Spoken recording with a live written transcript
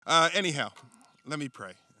Anyhow, let me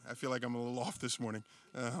pray. I feel like I'm a little off this morning.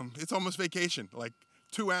 It's almost vacation, like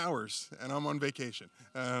 2 hours, and I'm on vacation.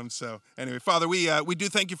 So anyway, Father, we do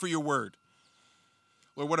thank you for your word.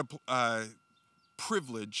 Lord, what a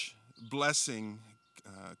privilege, blessing,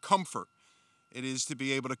 comfort it is to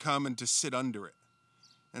be able to come and to sit under it.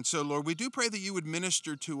 And so, Lord, we do pray that you would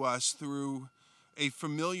minister to us through a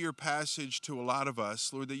familiar passage to a lot of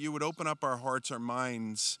us. Lord, that you would open up our hearts, our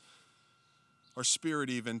minds, our spirit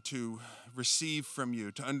even to receive from you,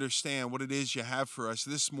 to understand what it is you have for us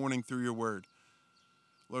this morning through your word.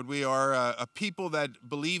 Lord, we are a people that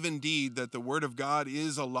believe indeed that the word of God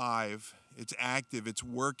is alive, it's active, it's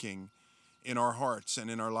working in our hearts and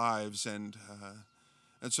in our lives. And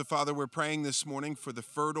so, Father, we're praying this morning for the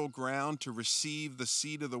fertile ground to receive the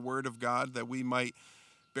seed of the word of God, that we might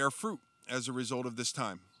bear fruit as a result of this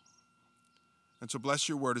time. And so bless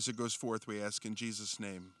your word as it goes forth, we ask in Jesus'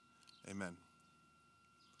 name. Amen.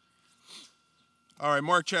 All right,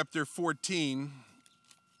 Mark chapter 14,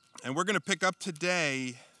 and we're going to pick up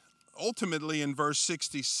today ultimately in verse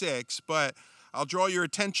 66, but I'll draw your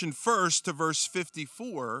attention first to verse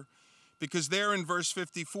 54, because there in verse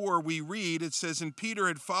 54 we read, it says, "And Peter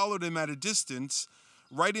had followed him at a distance,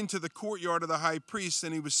 right into the courtyard of the high priest,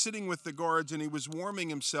 and he was sitting with the guards, and he was warming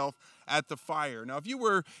himself at the fire." Now, if you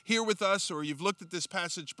were here with us or you've looked at this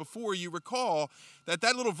passage before, you recall that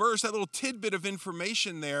little verse, that little tidbit of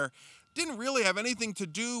information there, didn't really have anything to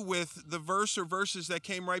do with the verse or verses that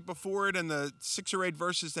came right before it and the 6 or 8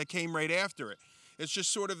 verses that came right after it. It's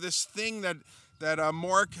just sort of this thing that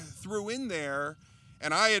Mark threw in there,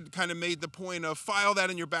 and I had kind of made the point of file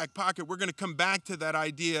that in your back pocket. We're going to come back to that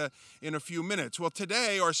idea in a few minutes. Well,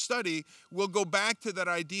 today, our study will go back to that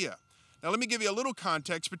idea. Now, let me give you a little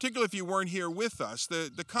context, particularly if you weren't here with us.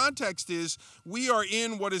 The context is we are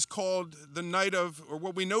in what is called the night of, or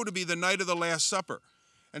what we know to be the night of the Last Supper.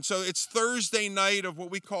 And so it's Thursday night of what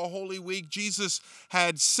we call Holy Week. Jesus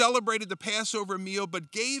had celebrated the Passover meal,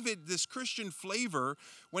 but gave it this Christian flavor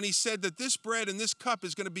when he said that this bread and this cup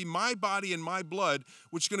is going to be my body and my blood,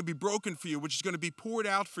 which is going to be broken for you, which is going to be poured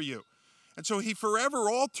out for you. And so he forever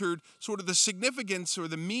altered sort of the significance or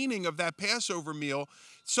the meaning of that Passover meal,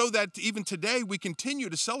 so that even today we continue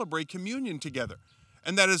to celebrate communion together.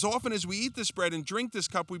 And that as often as we eat this bread and drink this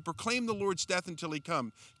cup, we proclaim the Lord's death until he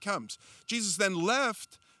comes. Jesus then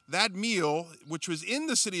left that meal, which was in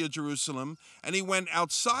the city of Jerusalem, and he went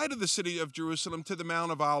outside of the city of Jerusalem to the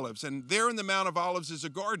Mount of Olives. And there in the Mount of Olives is a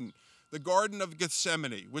garden, the Garden of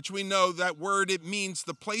Gethsemane, which we know that word, it means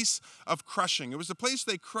the place of crushing. It was the place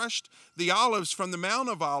they crushed the olives from the Mount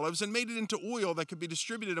of Olives and made it into oil that could be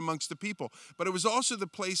distributed amongst the people. But it was also the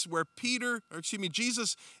place where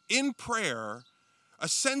Jesus in prayer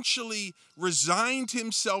essentially resigned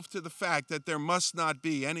himself to the fact that there must not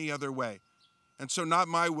be any other way. And so not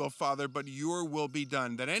my will, Father, but your will be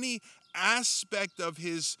done. That any aspect of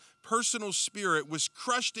his personal spirit was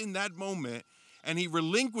crushed in that moment, and he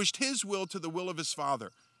relinquished his will to the will of his Father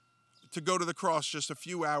to go to the cross just a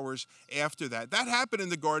few hours after that. That happened in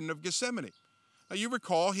the Garden of Gethsemane. Now, you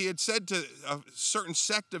recall he had said to a certain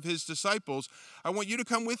sect of his disciples, I want you to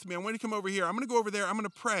come with me. I want you to come over here. I'm going to go over there. I'm going to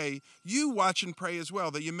pray. You watch and pray as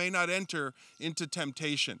well, that you may not enter into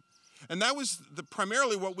temptation. And that was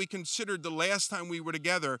primarily what we considered the last time we were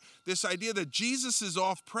together, this idea that Jesus is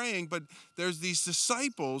off praying, but there's these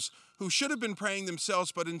disciples who should have been praying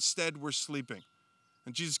themselves, but instead were sleeping.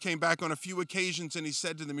 And Jesus came back on a few occasions and he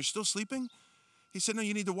said to them, "You're still sleeping?" He said, "No,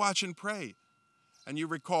 you need to watch and pray." And you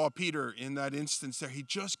recall Peter in that instance there, he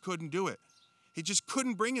just couldn't do it. He just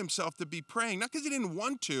couldn't bring himself to be praying, not because he didn't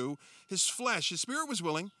want to. His spirit was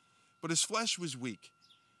willing, but his flesh was weak.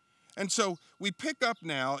 And so we pick up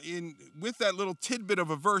now with that little tidbit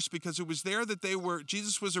of a verse, because it was there that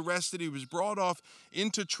Jesus was arrested. He was brought off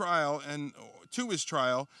into trial and to his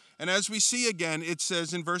trial. And as we see again, it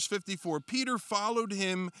says in verse 54, Peter followed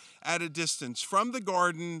him at a distance from the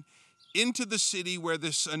garden into the city where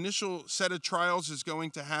this initial set of trials is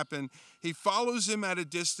going to happen. He follows him at a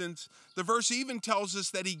distance. The verse even tells us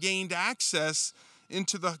that he gained access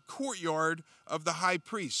into the courtyard of the high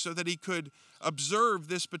priest so that he could observe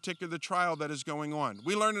this particular trial that is going on.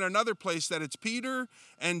 We learn in another place that it's Peter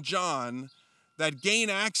and John that gain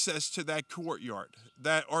access to that courtyard,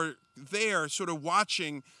 that are there sort of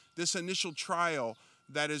watching this initial trial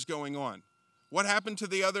that is going on. What happened to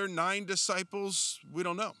the other 9 disciples? We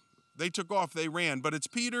don't know. They took off, they ran, but it's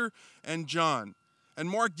Peter and John. And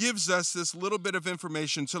Mark gives us this little bit of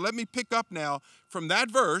information. So let me pick up now from that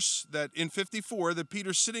verse that in 54, that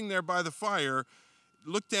Peter's sitting there by the fire.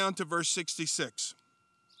 Look down to verse 66.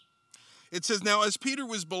 It says, "Now as Peter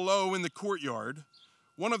was below in the courtyard,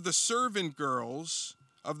 one of the servant girls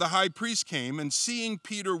of the high priest came, and seeing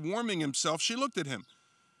Peter warming himself, she looked at him.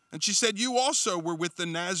 And she said, "You also were with the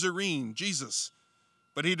Nazarene, Jesus."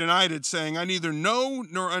 But he denied it, saying, "I neither know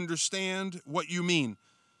nor understand what you mean."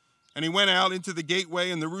 And he went out into the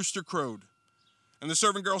gateway, and the rooster crowed. And the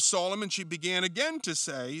servant girl saw him, and she began again to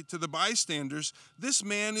say to the bystanders, "This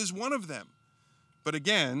man is one of them." But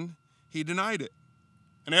again, he denied it.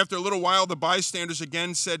 And after a little while, the bystanders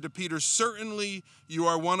again said to Peter, "Certainly you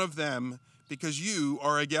are one of them, because you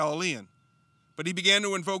are a Galilean." But he began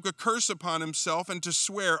to invoke a curse upon himself and to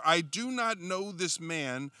swear, "I do not know this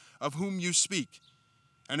man of whom you speak."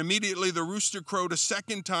 And immediately the rooster crowed a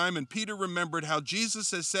second time, and Peter remembered how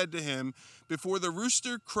Jesus had said to him, "Before the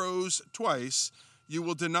rooster crows twice, you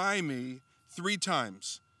will deny me 3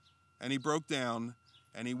 times." And he broke down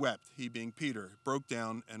and he wept. He, being Peter, broke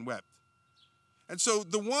down and wept. And so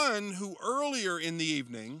the one who earlier in the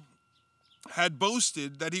evening had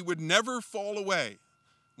boasted that he would never fall away.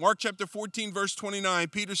 Mark chapter 14, verse 29,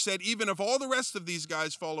 Peter said, "Even if all the rest of these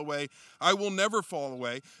guys fall away, I will never fall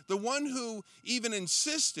away." The one who even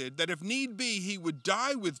insisted that if need be, he would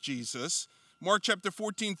die with Jesus. Mark chapter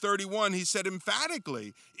 14, 31, he said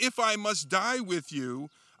emphatically, "If I must die with you,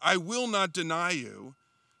 I will not deny you."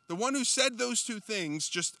 The one who said those two things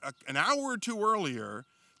just an hour or two earlier,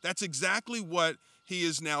 that's exactly what he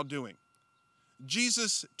is now doing.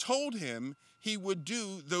 Jesus told him he would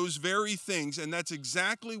do those very things, and that's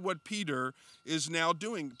exactly what Peter is now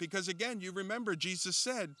doing. Because again, you remember Jesus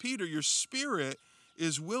said, "Peter, your spirit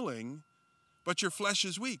is willing, but your flesh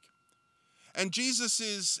is weak." And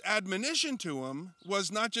Jesus' admonition to him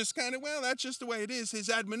was not just kind of, well, that's just the way it is. His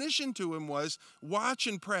admonition to him was, watch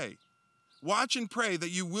and pray. Watch and pray that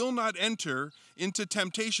you will not enter into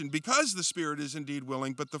temptation, because the spirit is indeed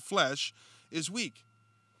willing, but the flesh is weak.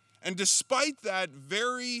 And despite that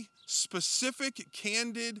very specific,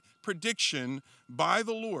 candid prediction by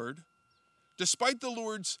the Lord, despite the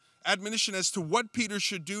Lord's admonition as to what Peter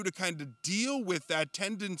should do to kind of deal with that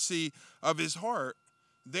tendency of his heart,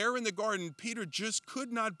 there in the garden, Peter just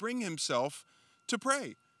could not bring himself to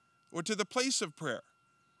pray or to the place of prayer.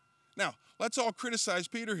 Now, let's all criticize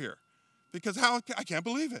Peter here, because I can't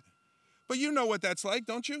believe it. But you know what that's like,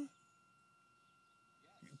 don't you?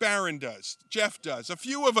 Barron does. Jeff does. A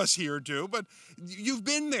few of us here do, but you've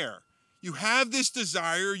been there. You have this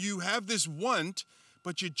desire, you have this want,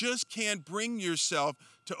 but you just can't bring yourself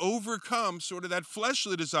to overcome sort of that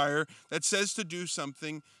fleshly desire that says to do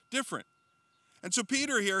something different. And so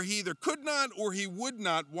Peter here, he either could not or he would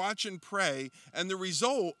not watch and pray, and the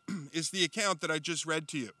result is the account that I just read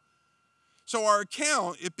to you. So our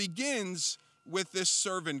account, it begins with this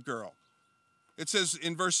servant girl. It says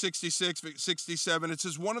in verse 66, 67, it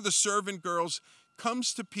says, one of the servant girls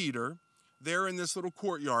comes to Peter there in this little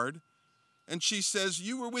courtyard, and she says,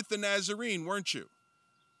 "You were with the Nazarene, weren't you?"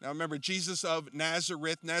 Now remember, Jesus of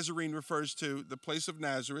Nazareth, Nazarene refers to the place of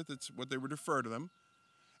Nazareth. It's what they would refer to them.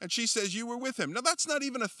 And she says, "You were with him." Now that's not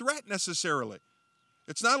even a threat necessarily.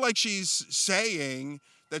 It's not like she's saying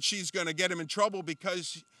that she's going to get him in trouble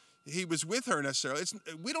because he was with her necessarily.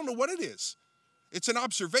 We don't know what it is. It's an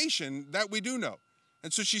observation that we do know.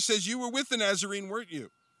 And so she says, "You were with the Nazarene, weren't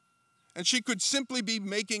you?" And she could simply be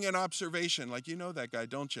making an observation, like, you know that guy,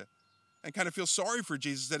 don't you? And kind of feel sorry for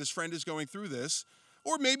Jesus that his friend is going through this.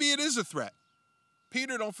 Or maybe it is a threat.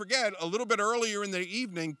 Peter, don't forget, a little bit earlier in the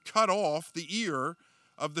evening, cut off the ear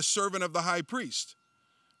of the servant of the high priest.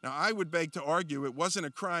 Now, I would beg to argue it wasn't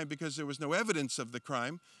a crime because there was no evidence of the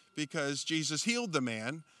crime, because Jesus healed the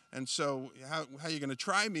man. And so how are you going to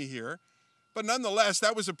try me here? But nonetheless,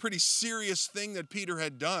 that was a pretty serious thing that Peter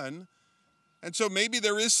had done. And so maybe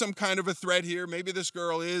there is some kind of a threat here. Maybe this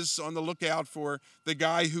girl is on the lookout for the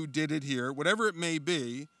guy who did it here, whatever it may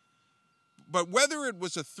be. But whether it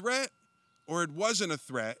was a threat or it wasn't a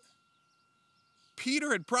threat,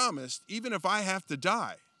 Peter had promised, even if I have to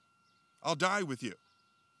die, I'll die with you.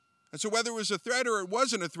 And so whether it was a threat or it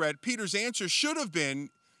wasn't a threat, Peter's answer should have been,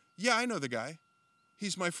 yeah, I know the guy.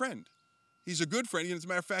 He's my friend. He's a good friend. As a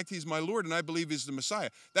matter of fact, he's my Lord, and I believe he's the Messiah.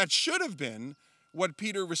 That should have been what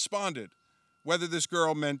Peter responded, whether this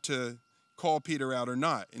girl meant to call Peter out or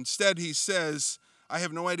not. Instead, he says, "I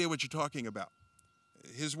have no idea what you're talking about."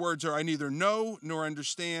 His words are, "I neither know nor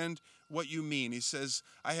understand what you mean." He says,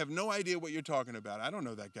 "I have no idea what you're talking about. I don't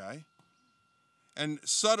know that guy." And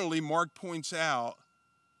subtly, Mark points out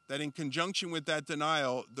that in conjunction with that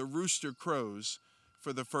denial, the rooster crows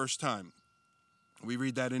for the first time. We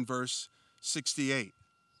read that in verse 68.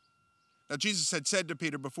 Now, Jesus had said to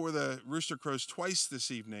Peter, before the rooster crows twice this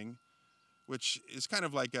evening, which is kind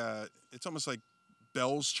of like it's almost like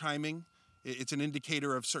bells chiming. It's an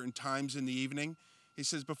indicator of certain times in the evening. He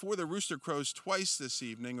says, before the rooster crows twice this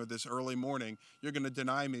evening or this early morning, you're going to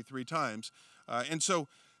deny me 3 times. And so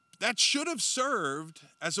that should have served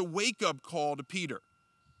as a wake-up call to Peter.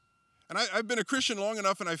 And I've been a Christian long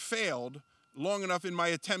enough, and I've failed long enough in my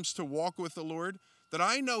attempts to walk with the Lord, that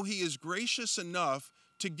I know he is gracious enough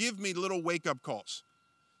to give me little wake-up calls.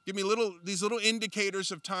 Give me these little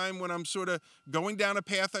indicators of time when I'm sort of going down a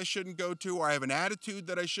path I shouldn't go to, or I have an attitude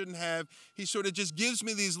that I shouldn't have. He sort of just gives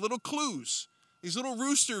me these little clues, these little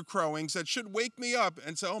rooster crowings that should wake me up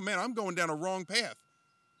and say, oh man, I'm going down a wrong path.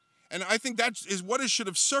 And I think that is what it should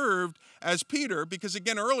have served as Peter, because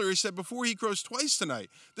again, earlier he said, before he crows twice tonight,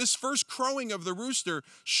 this first crowing of the rooster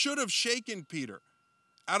should have shaken Peter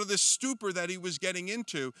out of this stupor that he was getting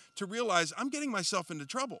into to realize, I'm getting myself into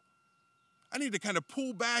trouble. I need to kind of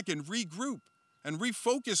pull back and regroup and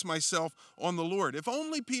refocus myself on the Lord. If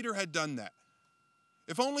only Peter had done that.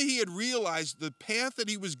 If only he had realized the path that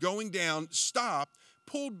he was going down, stopped,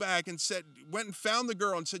 pulled back and went and found the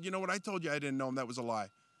girl and said, you know what, I told you I didn't know him, that was a lie.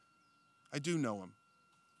 I do know him,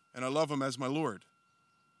 and I love him as my Lord.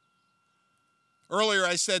 Earlier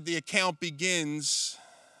I said the account begins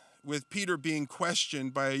with Peter being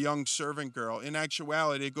questioned by a young servant girl. In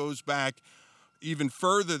actuality, it goes back even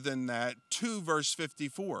further than that to verse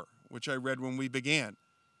 54, which I read when we began.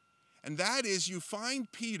 And that is, you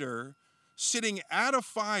find Peter sitting at a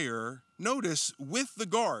fire, notice, with the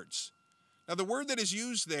guards. Now, the word that is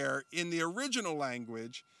used there in the original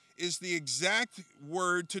language is the exact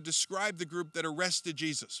word to describe the group that arrested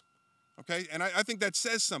Jesus. Okay, and I think that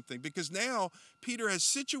says something, because now Peter has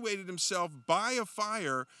situated himself by a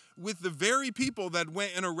fire with the very people that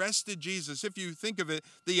went and arrested Jesus. If you think of it,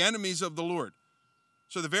 the enemies of the Lord.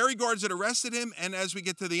 So the very guards that arrested him, and as we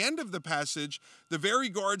get to the end of the passage, the very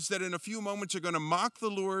guards that in a few moments are going to mock the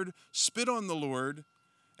Lord, spit on the Lord,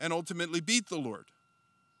 and ultimately beat the Lord.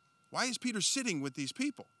 Why is Peter sitting with these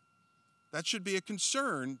people? That should be a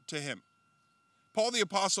concern to him. Paul the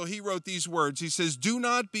Apostle, he wrote these words. He says, do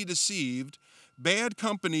not be deceived. Bad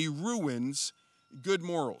company ruins good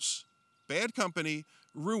morals. Bad company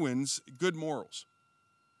ruins good morals.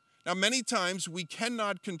 Now, many times we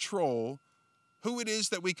cannot control who it is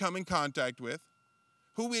that we come in contact with,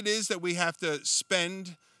 who it is that we have to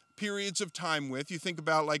spend periods of time with. You think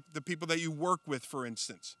about like the people that you work with, for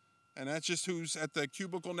instance, and that's just who's at the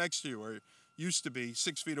cubicle next to you, or used to be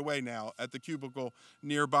 6 feet away now at the cubicle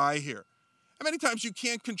nearby here. And many times you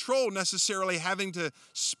can't control necessarily having to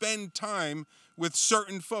spend time with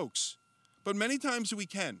certain folks, but many times we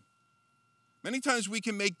can. Many times we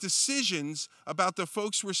can make decisions about the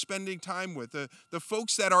folks we're spending time with, the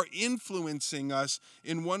folks that are influencing us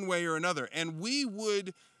in one way or another. And we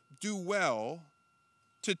would do well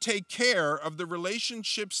to take care of the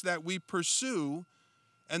relationships that we pursue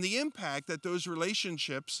and the impact that those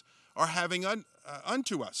relationships are having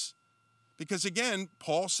unto us. Because again,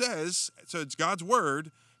 Paul says, so it's God's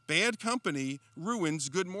word, bad company ruins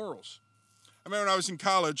good morals. I remember when I was in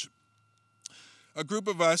college, a group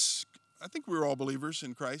of us, I think we were all believers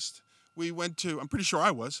in Christ. We went to, I'm pretty sure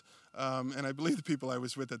I was, and I believe the people I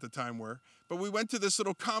was with at the time were, but we went to this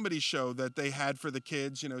little comedy show that they had for the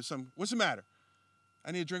kids, what's the matter?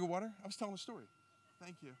 I need a drink of water? I was telling a story.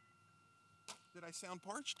 Thank you. Did I sound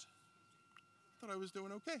parched? I thought I was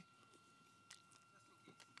doing okay.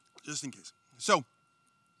 Just in case. So,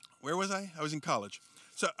 where was I? I was in college.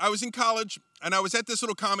 So I was in college, and I was at this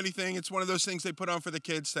little comedy thing. It's one of those things they put on for the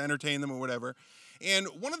kids to entertain them or whatever. And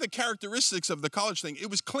one of the characteristics of the college thing,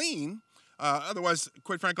 it was clean. Otherwise,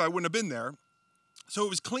 quite frankly, I wouldn't have been there. So it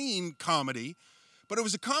was clean comedy, but it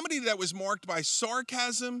was a comedy that was marked by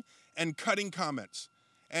sarcasm and cutting comments.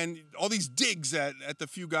 And all these digs at the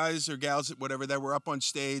few guys or gals, whatever, that were up on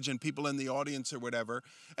stage and people in the audience or whatever.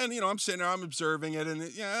 And, I'm sitting there, I'm observing it, and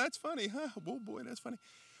yeah, that's funny. Huh? Oh, boy, that's funny.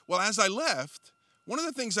 Well, as I left, one of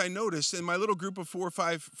the things I noticed in my little group of 4 or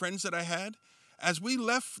 5 friends that I had, as we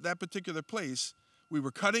left that particular place, we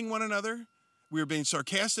were cutting one another. We were being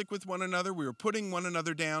sarcastic with one another. We were putting one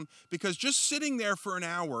another down, because just sitting there for an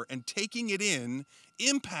hour and taking it in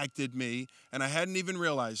impacted me, and I hadn't even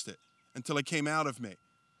realized it until it came out of me.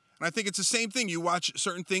 And I think it's the same thing. You watch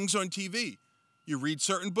certain things on TV. You read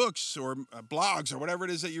certain books or blogs or whatever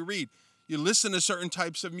it is that you read. You listen to certain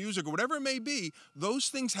types of music or whatever it may be. Those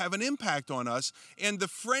things have an impact on us. And the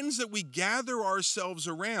friends that we gather ourselves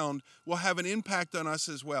around will have an impact on us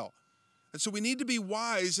as well. And so we need to be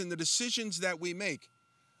wise in the decisions that we make.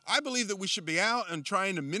 I believe that we should be out and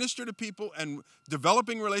trying to minister to people and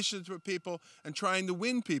developing relationships with people and trying to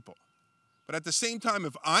win people. But at the same time,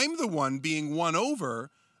 if I'm the one being won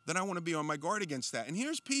over, then I want to be on my guard against that. And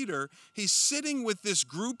here's Peter. He's sitting with this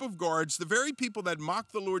group of guards, the very people that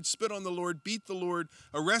mocked the Lord, spit on the Lord, beat the Lord,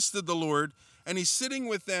 arrested the Lord, and he's sitting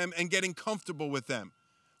with them and getting comfortable with them,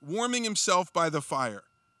 warming himself by the fire.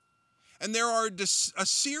 And there are a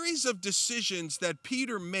series of decisions that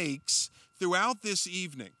Peter makes throughout this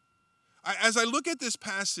evening. As I look at this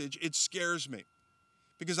passage, it scares me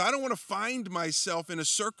because I don't want to find myself in a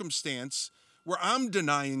circumstance where I'm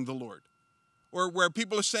denying the Lord or where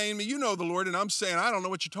people are saying to me, you know the Lord, and I'm saying, I don't know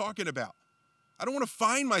what you're talking about. I don't want to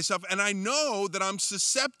find myself, and I know that I'm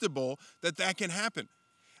susceptible that can happen.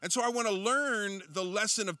 And so I want to learn the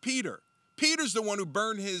lesson of Peter. Peter's the one who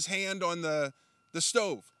burned his hand on the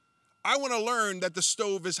stove. I want to learn that the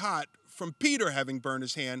stove is hot from Peter having burned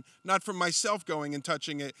his hand, not from myself going and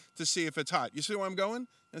touching it to see if it's hot. You see where I'm going?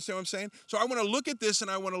 You see what I'm saying? So I want to look at this and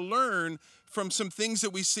I want to learn from some things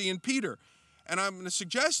that we see in Peter. And I'm going to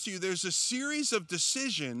suggest to you there's a series of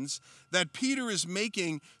decisions that Peter is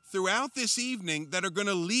making throughout this evening that are going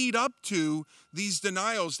to lead up to these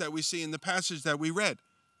denials that we see in the passage that we read.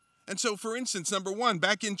 And so, for instance, number one,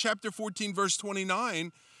 back in chapter 14, verse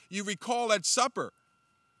 29, you recall at supper,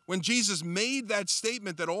 when Jesus made that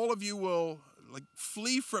statement that all of you will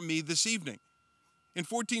flee from me this evening. In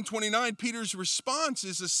 14:29, Peter's response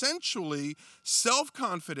is essentially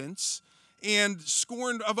self-confidence and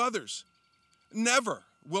scorn of others. Never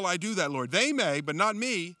will I do that, Lord. They may, but not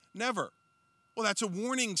me, never. Well, that's a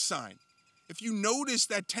warning sign. If you notice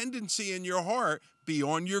that tendency in your heart, be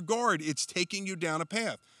on your guard. It's taking you down a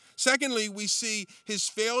path. Secondly, we see his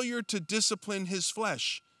failure to discipline his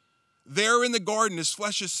flesh. There in the garden, his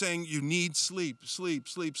flesh is saying, you need sleep, sleep,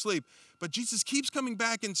 sleep, sleep. But Jesus keeps coming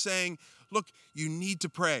back and saying, look, you need to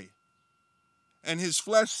pray. And his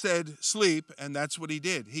flesh said, sleep, and that's what he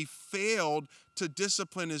did. He failed to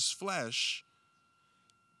discipline his flesh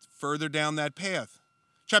further down that path.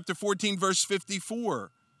 Chapter 14, verse 54,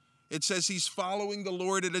 it says he's following the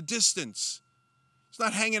Lord at a distance. He's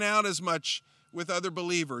not hanging out as much with other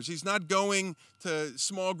believers. He's not going to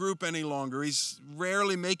small group any longer. He's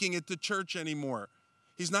rarely making it to church anymore.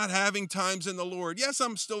 He's not having times in the Lord. Yes,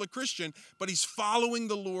 I'm still a Christian, but he's following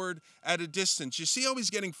the Lord at a distance. You see how he's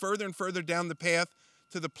getting further and further down the path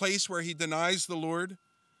to the place where he denies the Lord?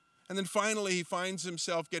 And then finally, he finds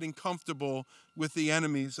himself getting comfortable with the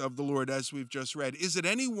enemies of the Lord, as we've just read. Is it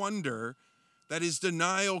any wonder that his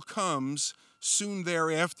denial comes soon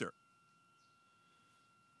thereafter?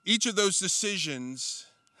 Each of those decisions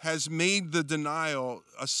has made the denial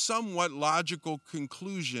a somewhat logical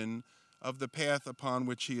conclusion of the path upon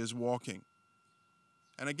which he is walking.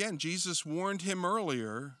 And again, Jesus warned him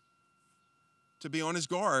earlier to be on his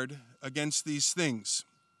guard against these things.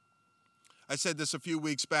 I said this a few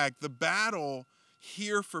weeks back. The battle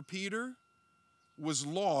here for Peter was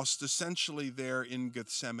lost essentially there in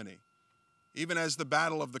Gethsemane, even as the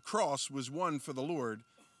battle of the cross was won for the Lord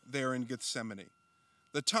there in Gethsemane.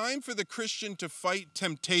 The time for the Christian to fight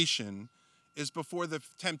temptation is before the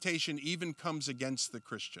temptation even comes against the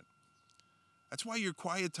Christian. That's why your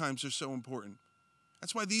quiet times are so important.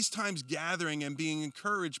 That's why these times gathering and being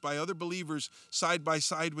encouraged by other believers side by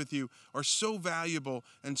side with you are so valuable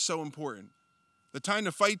and so important. The time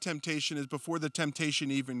to fight temptation is before the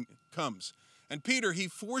temptation even comes. And Peter, he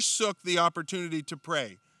forsook the opportunity to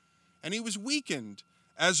pray. And he was weakened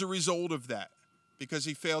as a result of that, because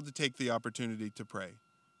he failed to take the opportunity to pray.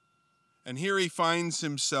 And here he finds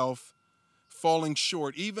himself falling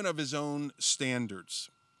short even of his own standards.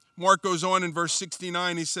 Mark goes on in verse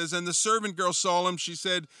 69, he says, and the servant girl saw him. She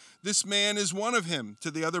said, this man is one of him,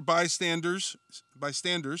 to the other bystanders.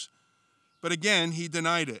 But again, he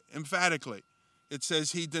denied it emphatically. It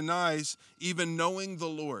says he denies even knowing the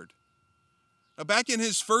Lord. Now, back in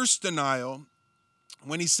his first denial,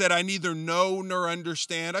 when he said, I neither know nor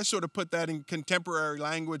understand, I sort of put that in contemporary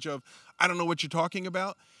language of, I don't know what you're talking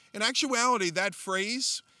about. In actuality, that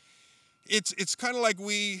phrase, it's kind of like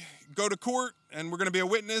we go to court and we're going to be a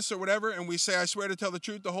witness or whatever, and we say, I swear to tell the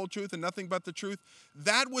truth, the whole truth, and nothing but the truth.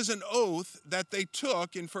 That was an oath that they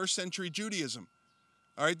took in first century Judaism.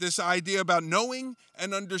 All right, this idea about knowing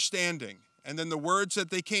and understanding. And then the words that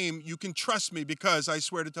they came, you can trust me because I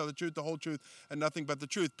swear to tell the truth, the whole truth, and nothing but the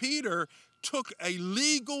truth. Peter took a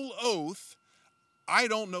legal oath. I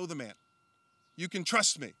don't know the man. You can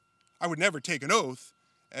trust me. I would never take an oath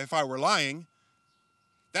if I were lying.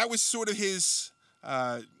 That was sort of his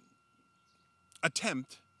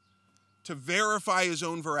attempt to verify his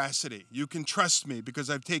own veracity. You can trust me because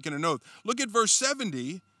I've taken an oath. Look at verse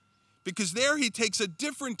 70, because there he takes a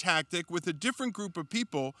different tactic with a different group of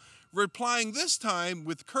people, replying this time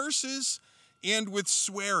with curses and with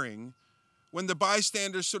swearing, when the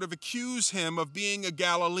bystanders sort of accuse him of being a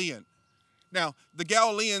Galilean. Now, the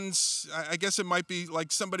Galileans, I guess it might be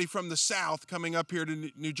like somebody from the South coming up here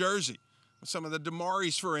to New Jersey. Some of the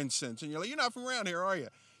Damaris, for instance. And you're like, you're not from around here, are you?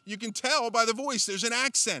 You can tell by the voice, there's an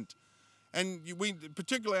accent. And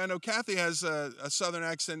particularly, I know Kathy has a Southern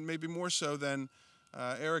accent, maybe more so than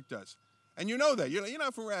Eric does. And you know that. You're like, you're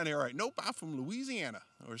not from around here, all right? Nope, I'm from Louisiana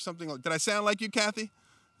or something like that. Did I sound like you, Kathy?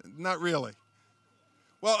 Not really.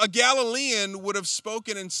 Well, a Galilean would have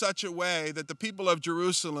spoken in such a way that the people of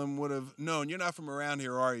Jerusalem would have known, you're not from around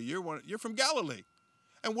here, are you? You're from Galilee.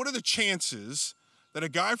 And what are the chances that a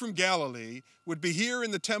guy from Galilee would be here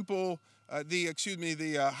in the temple,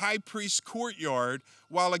 the high priest's courtyard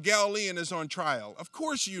while a Galilean is on trial? Of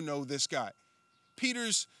course you know this guy.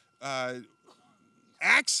 Peter's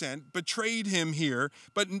accent betrayed him here,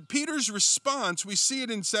 but in Peter's response, we see it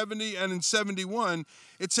in 70 and in 71,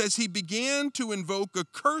 it says he began to invoke a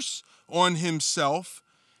curse on himself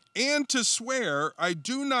and to swear, I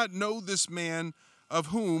do not know this man of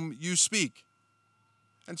whom you speak.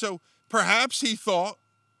 And so perhaps he thought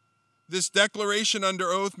this declaration under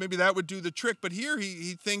oath, maybe that would do the trick, but here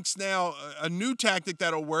he thinks now a new tactic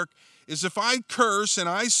that'll work is if I curse and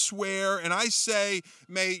I swear and I say,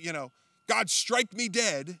 may, God strike me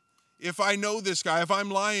dead if I know this guy, if I'm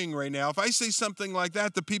lying right now. If I say something like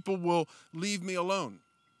that, the people will leave me alone.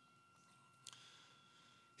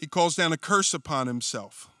 He calls down a curse upon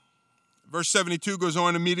himself. Verse 72 goes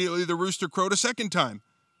on, immediately the rooster crowed a second time.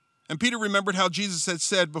 And Peter remembered how Jesus had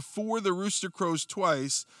said, before the rooster crows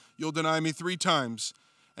twice, you'll deny me 3 times.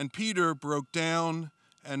 And Peter broke down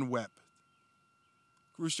and wept.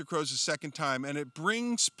 Rooster crows a second time, and it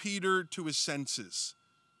brings Peter to his senses.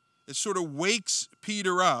 It sort of wakes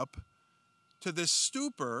Peter up to this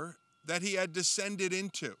stupor that he had descended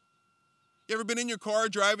into. You ever been in your car,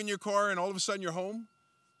 driving your car, and all of a sudden you're home?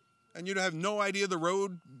 And you have no idea the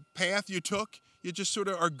road path you took? You just sort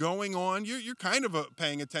of are going on. You're kind of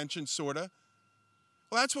paying attention, sort of.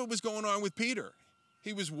 Well, that's what was going on with Peter.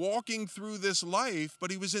 He was walking through this life,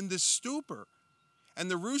 but he was in this stupor. And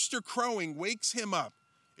the rooster crowing wakes him up.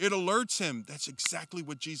 It alerts him. That's exactly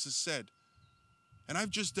what Jesus said. And I've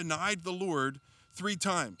just denied the Lord 3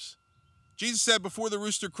 times. Jesus said, before the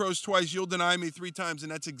rooster crows twice, you'll deny me 3 times.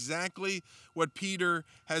 And that's exactly what Peter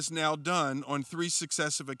has now done on 3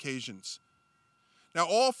 successive occasions. Now,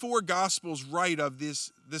 all 4 Gospels write of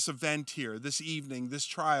this event here, this evening, this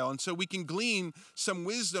trial. And so we can glean some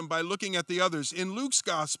wisdom by looking at the others. In Luke's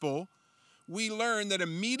Gospel, we learn that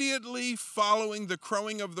immediately following the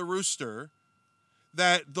crowing of the rooster,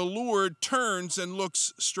 that the Lord turns and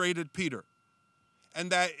looks straight at Peter. And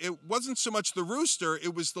that it wasn't so much the rooster,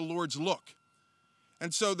 it was the Lord's look.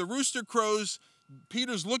 And so the rooster crows,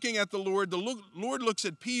 Peter's looking at the Lord Lord looks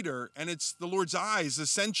at Peter, and it's the Lord's eyes,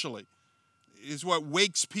 essentially, is what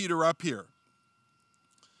wakes Peter up here.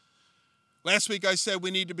 Last week I said we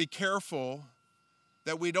need to be careful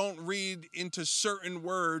that we don't read into certain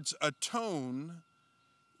words a tone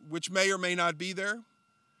which may or may not be there.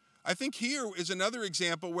 I think here is another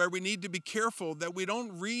example where we need to be careful that we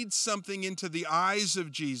don't read something into the eyes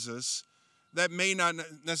of Jesus that may not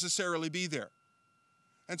necessarily be there.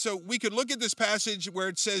 And so we could look at this passage where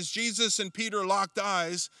it says Jesus and Peter locked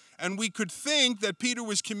eyes, and we could think that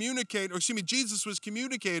Jesus was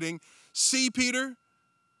communicating, see, Peter,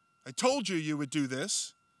 I told you you would do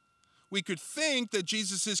this. We could think that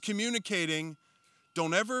Jesus is communicating,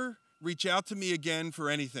 don't ever reach out to me again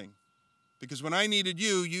for anything. Because when I needed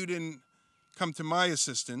you, you didn't come to my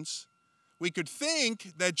assistance. We could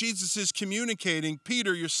think that Jesus is communicating,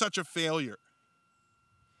 Peter, you're such a failure.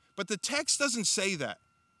 But the text doesn't say that.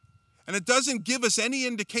 And it doesn't give us any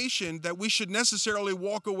indication that we should necessarily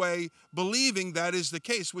walk away believing that is the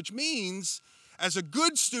case, which means, as a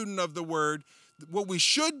good student of the word, what we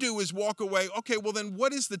should do is walk away, okay, well then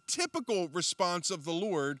what is the typical response of the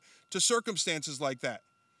Lord to circumstances like that?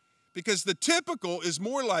 Because the typical is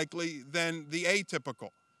more likely than the atypical.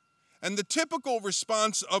 And the typical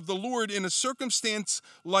response of the Lord in a circumstance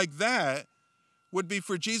like that would be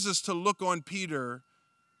for Jesus to look on Peter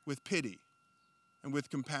with pity and with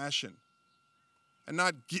compassion. And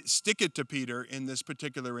not stick it to Peter in this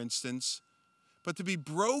particular instance, but to be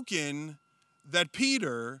broken that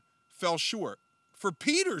Peter fell short. For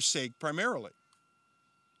Peter's sake, primarily.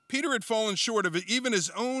 Peter had fallen short of even his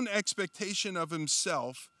own expectation of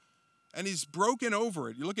himself, and he's broken over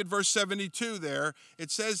it. You look at verse 72 there,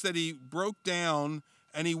 it says that he broke down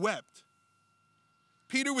and he wept.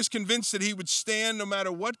 Peter was convinced that he would stand no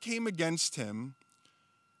matter what came against him,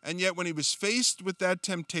 and yet when he was faced with that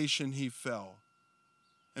temptation, he fell.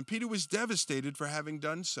 And Peter was devastated for having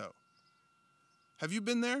done so. Have you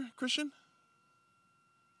been there, Christian?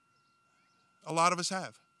 A lot of us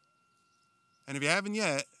have. And if you haven't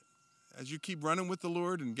yet, as you keep running with the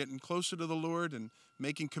Lord and getting closer to the Lord and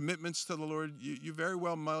making commitments to the Lord, you very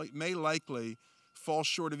well may likely fall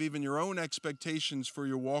short of even your own expectations for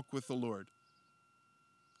your walk with the Lord.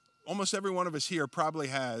 Almost every one of us here probably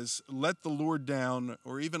has let the Lord down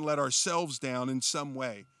or even let ourselves down in some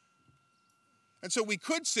way. And so we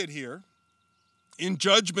could sit here in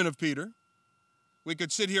judgment of Peter. We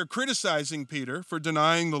could sit here criticizing Peter for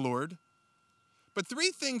denying the Lord. But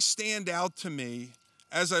three things stand out to me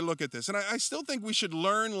as I look at this. And I still think we should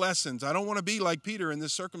learn lessons. I don't want to be like Peter in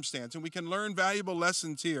this circumstance, and we can learn valuable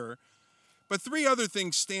lessons here. But three other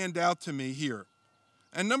things stand out to me here.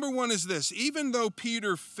 And number one is this: even though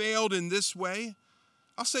Peter failed in this way,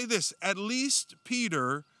 I'll say this, at least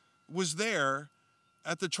Peter was there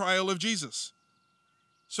at the trial of Jesus,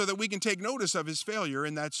 so that we can take notice of his failure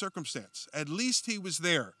in that circumstance. At least he was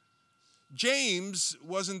there. James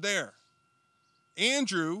wasn't there.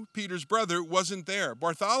 Andrew, Peter's brother, wasn't there.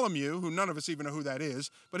 Bartholomew, who none of us even know who that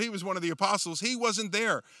is, but he was one of the apostles, he wasn't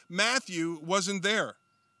there. Matthew wasn't there.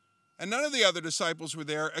 And none of the other disciples were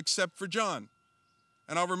there except for John.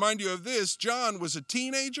 And I'll remind you of this: John was a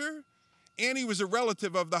teenager and he was a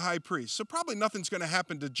relative of the high priest. So probably nothing's going to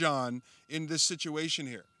happen to John in this situation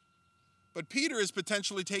here. But Peter is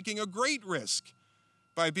potentially taking a great risk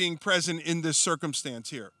by being present in this circumstance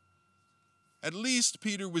here. At least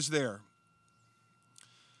Peter was there.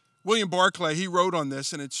 William Barclay, he wrote on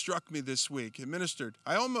this, and it struck me this week. It ministered.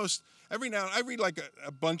 I read like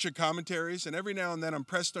a bunch of commentaries, and every now and then I'm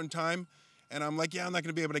pressed on time, and I'm like, I'm not going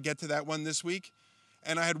to be able to get to that one this week.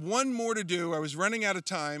 And I had one more to do. I was running out of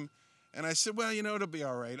time, and I said, well, it'll be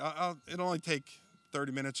all right. It'll only take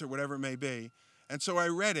 30 minutes or whatever it may be. And so I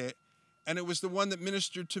read it, and it was the one that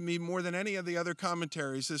ministered to me more than any of the other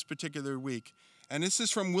commentaries this particular week. And this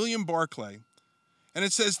is from William Barclay. And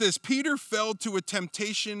it says this: Peter fell to a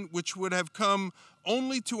temptation which would have come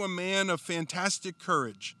only to a man of fantastic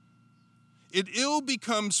courage. It ill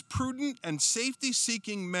becomes prudent and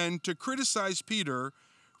safety-seeking men to criticize Peter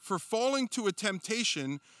for falling to a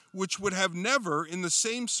temptation which would have never, in the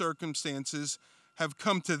same circumstances, have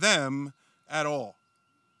come to them at all.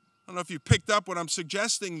 I don't know if you picked up what I'm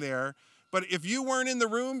suggesting there, but if you weren't in the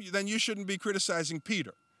room, then you shouldn't be criticizing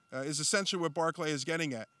Peter, is essentially what Barclay is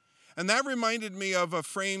getting at. And that reminded me of a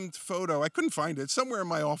framed photo. I couldn't find it. It's somewhere in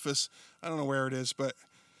my office. I don't know where it is, but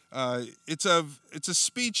it's a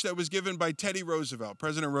speech that was given by Teddy Roosevelt,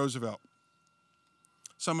 President Roosevelt.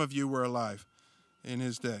 Some of you were alive in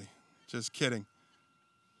his day. Just kidding.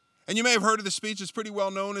 And you may have heard of the speech. It's pretty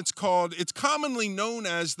well known. It's commonly known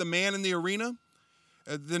as The Man in the Arena.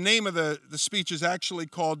 The name of the speech is actually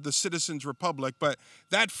called The Citizens' Republic, but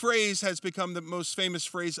that phrase has become the most famous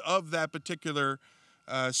phrase of that particular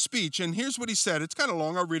speech. And here's what he said. It's kind of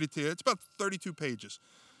long. I'll read it to you. It's about 32 pages.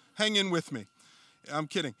 Hang in with me. I'm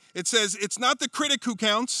kidding. It says, it's not the critic who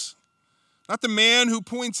counts, not the man who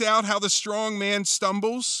points out how the strong man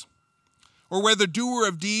stumbles, or where the doer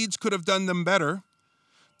of deeds could have done them better.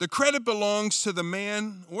 The credit belongs to the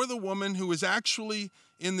man or the woman who is actually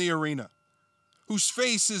in the arena, whose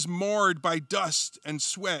face is marred by dust and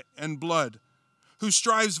sweat and blood, who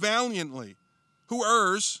strives valiantly, who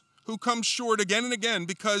errs, who comes short again and again,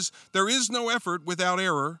 because there is no effort without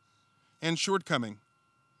error and shortcoming.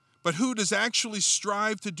 But who does actually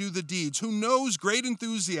strive to do the deeds, who knows great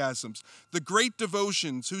enthusiasms, the great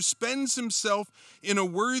devotions, who spends himself in a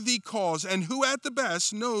worthy cause, and who at the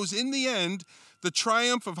best knows in the end the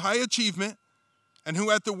triumph of high achievement, and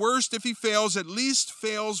who at the worst, if he fails, at least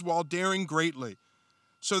fails while daring greatly,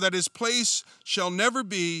 so that his place shall never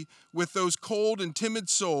be with those cold and timid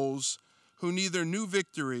souls who neither knew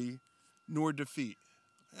victory nor defeat.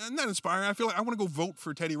 Isn't that inspiring? I feel like I want to go vote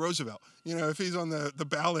for Teddy Roosevelt, if he's on the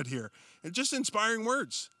ballot here. And just inspiring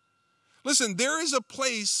words. Listen, there is a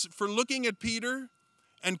place for looking at Peter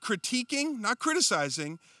and critiquing, not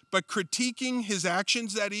criticizing, but critiquing his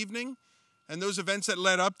actions that evening and those events that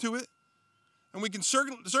led up to it. And we can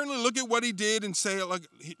certainly look at what he did and say,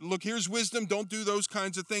 look, here's wisdom, don't do those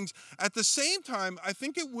kinds of things. At the same time, I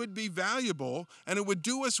think it would be valuable and it would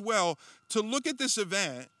do us well to look at this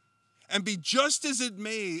event and be just as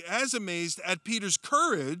amazed at Peter's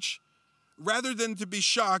courage rather than to be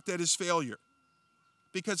shocked at his failure.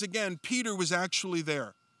 Because again, Peter was actually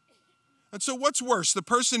there. And so what's worse, the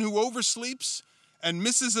person who oversleeps and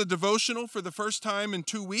misses a devotional for the first time in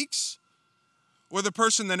 2 weeks, or the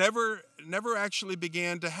person that never actually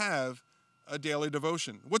began to have a daily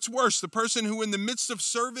devotion? What's worse, the person who in the midst of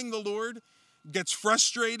serving the Lord gets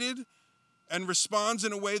frustrated and responds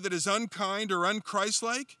in a way that is unkind or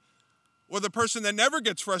unchristlike, or the person that never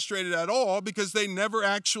gets frustrated at all because they never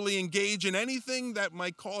actually engage in anything that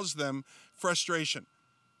might cause them frustration.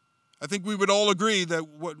 I think we would all agree that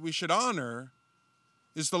what we should honor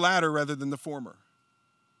is the latter rather than the former.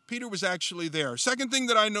 Peter was actually there. Second thing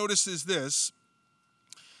that I notice is this,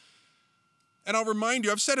 and I'll remind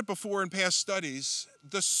you, I've said it before in past studies,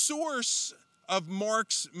 the source of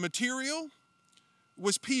Mark's material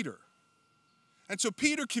was Peter. And so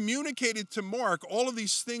Peter communicated to Mark all of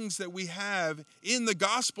these things that we have in the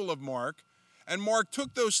Gospel of Mark, and Mark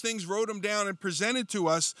took those things, wrote them down, and presented to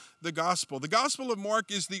us the Gospel. The Gospel of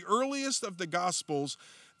Mark is the earliest of the Gospels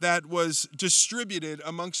that was distributed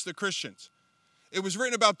amongst the Christians. It was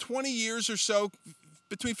written about 20 years or so,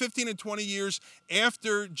 between 15 and 20 years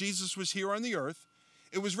after Jesus was here on the earth.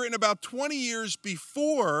 It was written about 20 years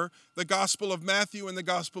before the Gospel of Matthew and the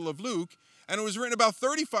Gospel of Luke, and it was written about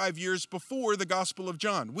 35 years before the Gospel of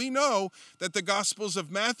John. We know that the Gospels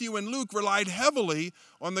of Matthew and Luke relied heavily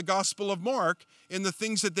on the Gospel of Mark in the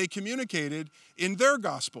things that they communicated in their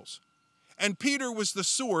Gospels. And Peter was the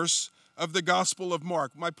source of the Gospel of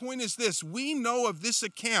Mark. My point is this: we know of this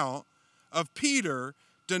account of Peter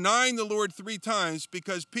denying the Lord 3 times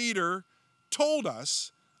because Peter told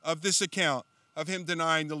us of this account of him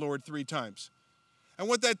denying the Lord 3 times. And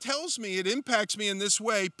what that tells me, it impacts me in this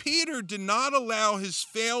way: Peter did not allow his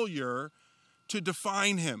failure to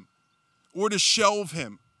define him or to shelve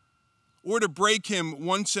him or to break him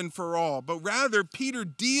once and for all, but rather Peter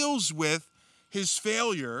deals with his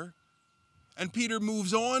failure and Peter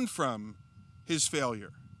moves on from his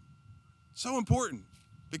failure. So important,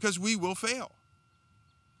 because we will fail.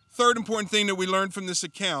 Third important thing that we learned from this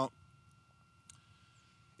account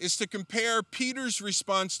is to compare Peter's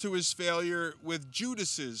response to his failure with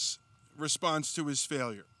Judas's response to his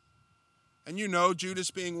failure. And you know,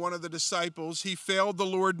 Judas being one of the disciples, he failed the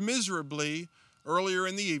Lord miserably earlier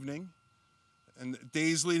in the evening and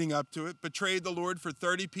days leading up to it, betrayed the Lord for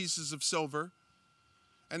 30 pieces of silver.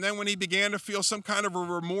 And then when he began to feel some kind of a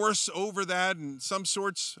remorse over that and some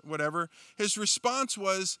sorts, whatever, his response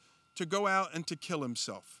was to go out and to kill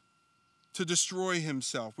himself, to destroy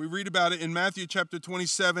himself. We read about it in Matthew chapter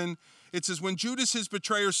 27. It says, when Judas, his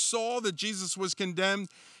betrayer, saw that Jesus was condemned,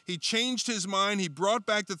 he changed his mind. He brought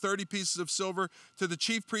back the 30 pieces of silver to the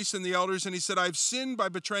chief priests and the elders, and he said, I've sinned by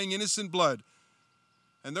betraying innocent blood.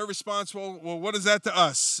 And their response, well, what is that to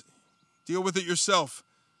us? Deal with it yourself.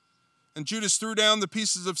 And Judas threw down the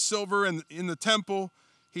pieces of silver in the temple.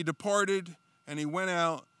 He departed, and he went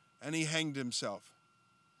out, and he hanged himself.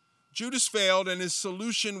 Judas failed, and his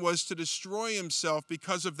solution was to destroy himself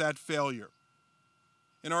because of that failure.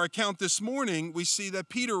 In our account this morning, we see that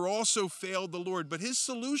Peter also failed the Lord, but his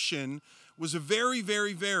solution was a very,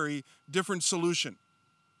 very, very different solution.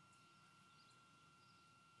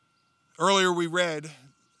 Earlier we read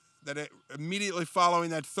that immediately following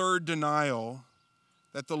that third denial,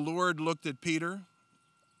 that the Lord looked at Peter.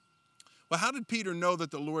 Well, how did Peter know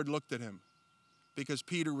that the Lord looked at him? Because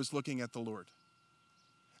Peter was looking at the Lord.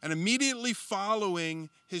 And immediately following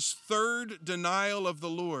his third denial of the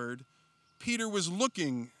Lord, Peter was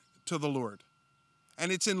looking to the Lord.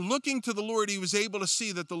 And it's in looking to the Lord he was able to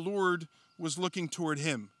see that the Lord was looking toward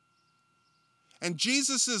him. And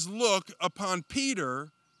Jesus' look upon Peter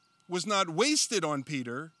was not wasted on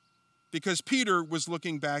Peter because Peter was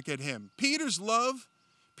looking back at him. Peter's love,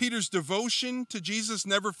 Peter's devotion to Jesus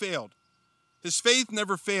never failed. His faith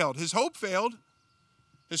never failed. His hope failed.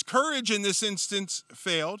 His courage in this instance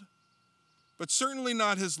failed, but certainly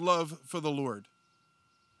not his love for the Lord.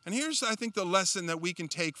 And here's, I think, the lesson that we can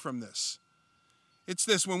take from this. It's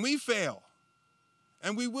this: when we fail,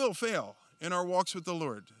 and we will fail in our walks with the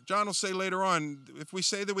Lord. John will say later on, if we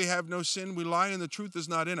say that we have no sin, we lie and the truth is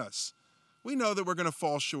not in us. We know that we're going to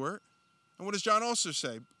fall short. And what does John also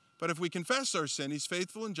say? But if we confess our sin, he's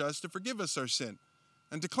faithful and just to forgive us our sin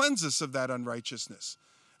and to cleanse us of that unrighteousness.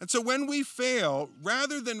 And so when we fail,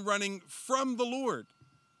 rather than running from the Lord,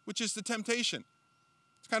 which is the temptation,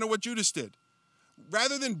 it's kind of what Judas did.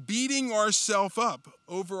 Rather than beating ourselves up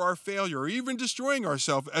over our failure or even destroying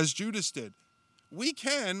ourselves as Judas did, we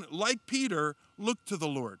can, like Peter, look to the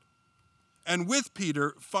Lord. And with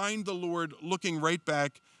Peter, find the Lord looking right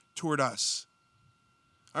back toward us.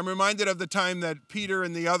 I'm reminded of the time that Peter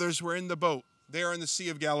and the others were in the boat there in the Sea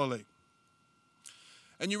of Galilee.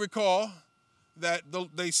 And you recall that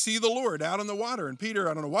they see the Lord out on the water. And Peter,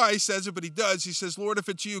 I don't know why he says it, but he does. He says, Lord, if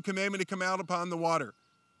it's you, command me to come out upon the water.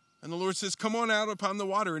 And the Lord says, come on out upon the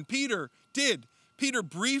water. And Peter did. Peter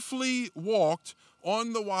briefly walked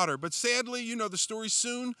on the water. But sadly, you know the story,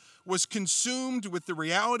 soon was consumed with the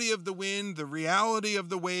reality of the wind, the reality of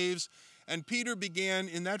the waves. And Peter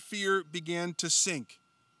in that fear, began to sink.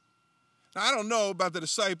 Now, I don't know about the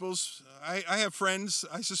disciples. I have friends,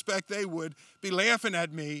 I suspect they would be laughing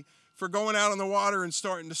at me for going out on the water and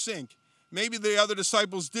starting to sink. Maybe the other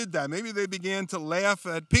disciples did that. Maybe they began to laugh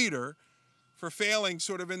at Peter for failing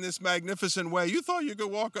sort of in this magnificent way. You thought you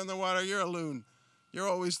could walk on the water, you're a loon. You're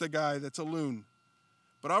always the guy that's a loon.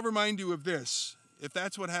 But I'll remind you of this. If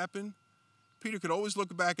that's what happened, Peter could always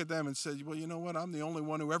look back at them and say, well, you know what? I'm the only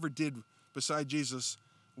one who ever did, beside Jesus,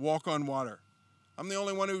 walk on water. I'm the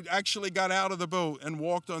only one who actually got out of the boat and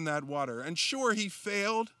walked on that water. And sure, he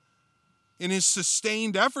failed in his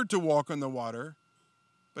sustained effort to walk on the water.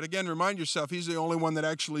 But again, remind yourself, he's the only one that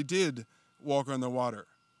actually did walk on the water.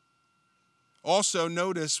 Also,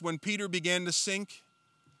 notice when Peter began to sink,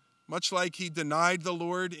 much like he denied the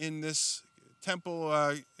Lord in this temple,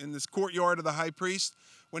 in this courtyard of the high priest,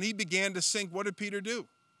 when he began to sink, what did Peter do?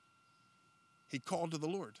 He called to the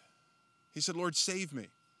Lord. He said, Lord, save me.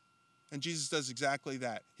 And Jesus does exactly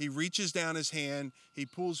that. He reaches down his hand, he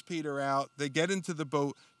pulls Peter out, they get into the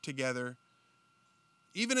boat together.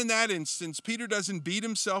 Even in that instance, Peter doesn't beat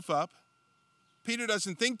himself up. Peter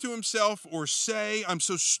doesn't think to himself or say, I'm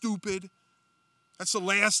so stupid. That's the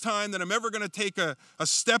last time that I'm ever going to take a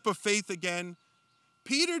step of faith again.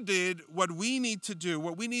 Peter did what we need to do,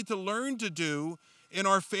 what we need to learn to do in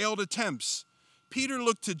our failed attempts. Peter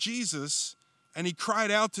looked to Jesus and he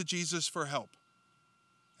cried out to Jesus for help.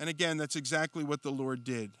 And again, that's exactly what the Lord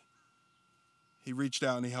did. He reached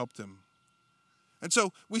out and he helped him. And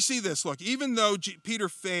so we see this. Look, even though Peter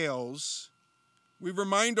fails, we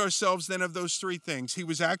remind ourselves then of those three things. He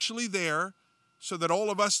was actually there so that all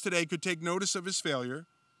of us today could take notice of his failure.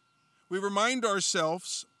 We remind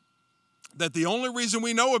ourselves that the only reason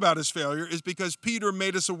we know about his failure is because Peter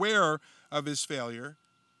made us aware of his failure.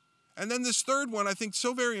 And then this third one, I think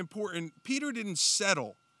so very important, Peter didn't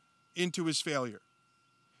settle into his failure.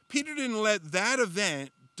 Peter didn't let that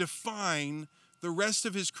event define the rest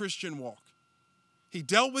of his Christian walk. He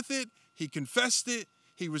dealt with it, he confessed it,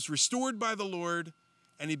 he was restored by the Lord,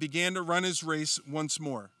 and he began to run his race once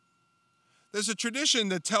more. There's a tradition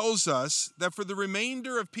that tells us that for the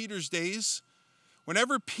remainder of Peter's days,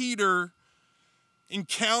 whenever Peter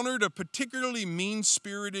encountered a particularly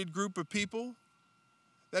mean-spirited group of people,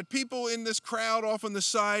 that people in this crowd off on the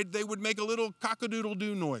side, they would make a little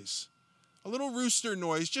cock-a-doodle-doo noise, a little rooster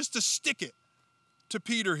noise, just to stick it to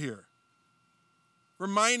Peter here,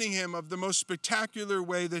 reminding him of the most spectacular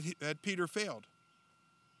way that Peter failed.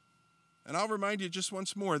 And I'll remind you just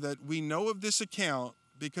once more that we know of this account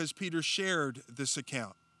because Peter shared this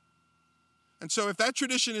account. And so if that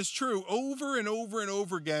tradition is true, over and over and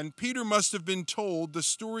over again, Peter must have been told the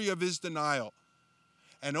story of his denial.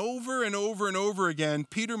 And over and over and over again,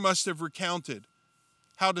 Peter must have recounted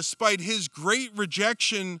how despite his great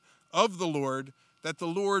rejection of the Lord, that the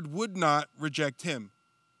Lord would not reject him.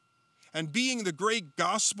 And being the great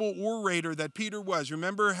gospel orator that Peter was,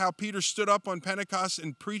 remember how Peter stood up on Pentecost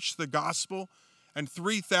and preached the gospel, and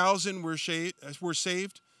 3,000 were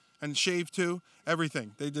saved, and shaved too,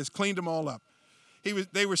 everything. They just cleaned them all up.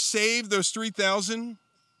 They were saved, those 3,000,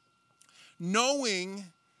 knowing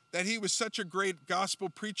that he was such a great gospel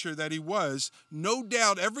preacher that he was. No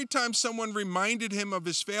doubt, every time someone reminded him of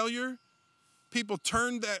his failure, Peter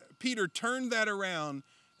turned that around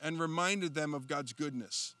and reminded them of God's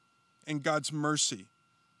goodness and God's mercy.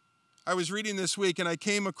 I was reading this week and I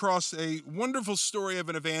came across a wonderful story of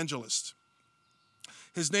an evangelist.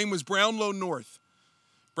 His name was Brownlow North.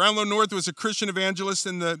 Brownlow North was a Christian evangelist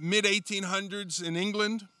in the mid-1800s in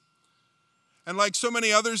England. And like so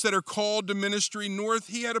many others that are called to ministry, North,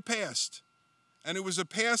 he had a past. And it was a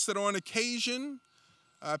past that on occasion,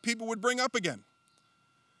 people would bring up again.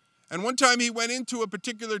 And one time he went into a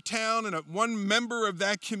particular town and one member of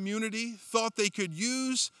that community thought they could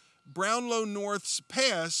use Brownlow North's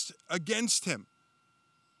past against him.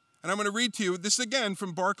 And I'm going to read to you, this again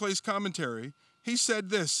from Barclay's commentary. He said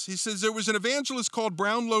this, he says, there was an evangelist called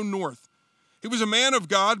Brownlow North. He was a man of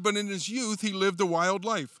God, but in his youth he lived a wild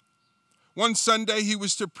life. One Sunday he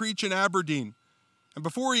was to preach in Aberdeen, and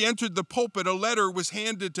before he entered the pulpit, a letter was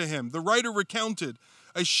handed to him. The writer recounted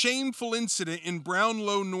a shameful incident in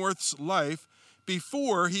Brownlow North's life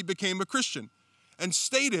before he became a Christian, and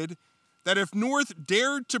stated that if North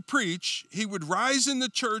dared to preach, he would rise in the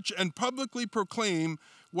church and publicly proclaim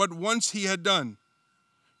what once he had done.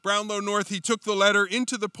 Brownlow North, he took the letter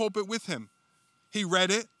into the pulpit with him. He read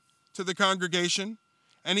it to the congregation,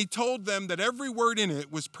 and he told them that every word in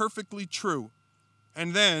it was perfectly true.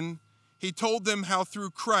 And then he told them how through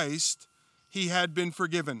Christ he had been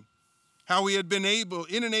forgiven, how he had been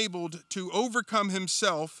enabled to overcome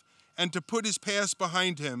himself and to put his past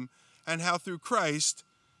behind him, and how through Christ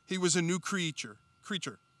he was a new creature.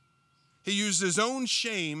 He used his own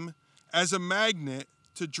shame as a magnet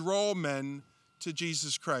to draw men to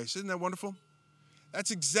Jesus Christ. Isn't that wonderful?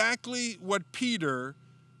 That's exactly what Peter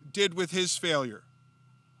did with his failure.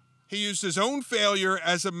 He used his own failure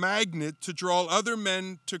as a magnet to draw other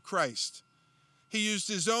men to Christ. He used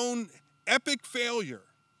his own epic failure,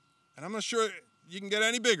 and I'm not sure you can get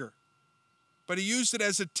any bigger, but he used it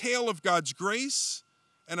as a tale of God's grace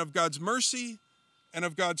and of God's mercy and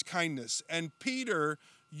of God's kindness. And Peter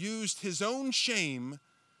used his own shame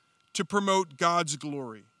to promote God's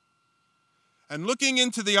glory. And looking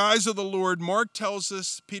into the eyes of the Lord, Mark tells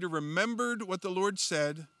us Peter remembered what the Lord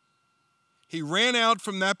said. He ran out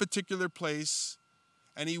from that particular place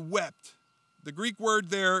and he wept. The Greek word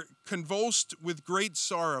there, convulsed with great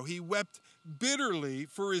sorrow. He wept bitterly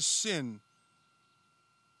for his sin.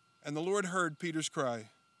 And the Lord heard Peter's cry,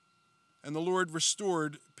 and the Lord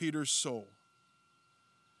restored Peter's soul.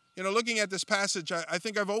 You know, looking at this passage, I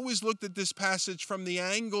think I've always looked at this passage from the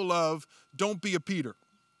angle of don't be a Peter.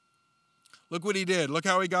 Look what he did. Look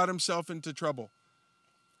how he got himself into trouble.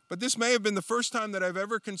 But this may have been the first time that I've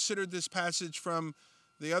ever considered this passage from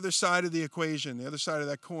the other side of the equation, the other side of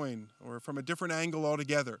that coin, or from a different angle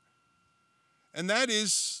altogether. And that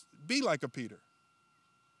is, be like a Peter.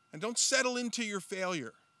 And don't settle into your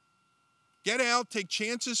failure. Get out, take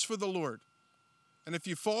chances for the Lord. And if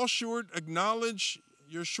you fall short, acknowledge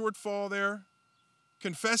your shortfall there.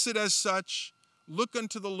 Confess it as such. Look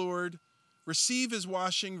unto the Lord. Receive his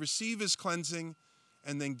washing, receive his cleansing,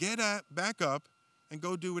 and then back up and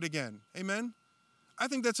go do it again. Amen? I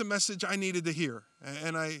think that's a message I needed to hear.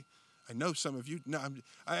 And I know some of you,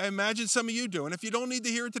 I imagine some of you do. And if you don't need to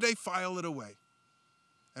hear it today, file it away.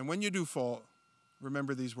 And when you do fall,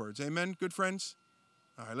 remember these words. Amen, good friends?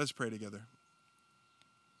 All right, let's pray together.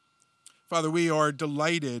 Father, we are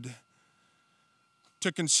delighted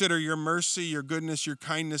to consider your mercy, your goodness, your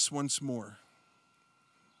kindness once more.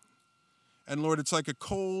 And Lord, it's like a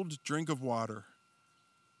cold drink of water.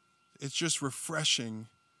 It's just refreshing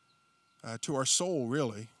to our soul,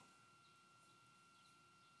 really.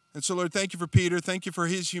 And so, Lord, thank you for Peter. Thank you for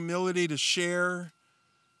his humility to share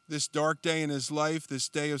this dark day in his life, this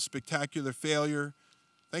day of spectacular failure.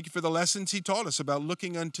 Thank you for the lessons he taught us about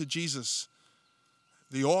looking unto Jesus,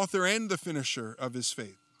 the author and the finisher of his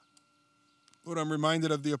faith. Lord, I'm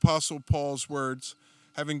reminded of the Apostle Paul's words,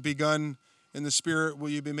 having begun in the Spirit, will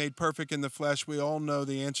you be made perfect in the flesh? We all know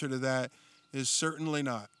the answer to that is certainly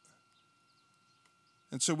not.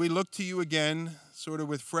 And so we look to you again, sort of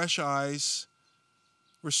with fresh eyes.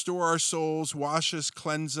 Restore our souls, wash us,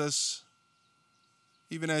 cleanse us,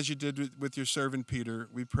 even as you did with your servant Peter,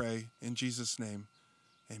 we pray in Jesus' name.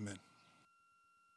 Amen.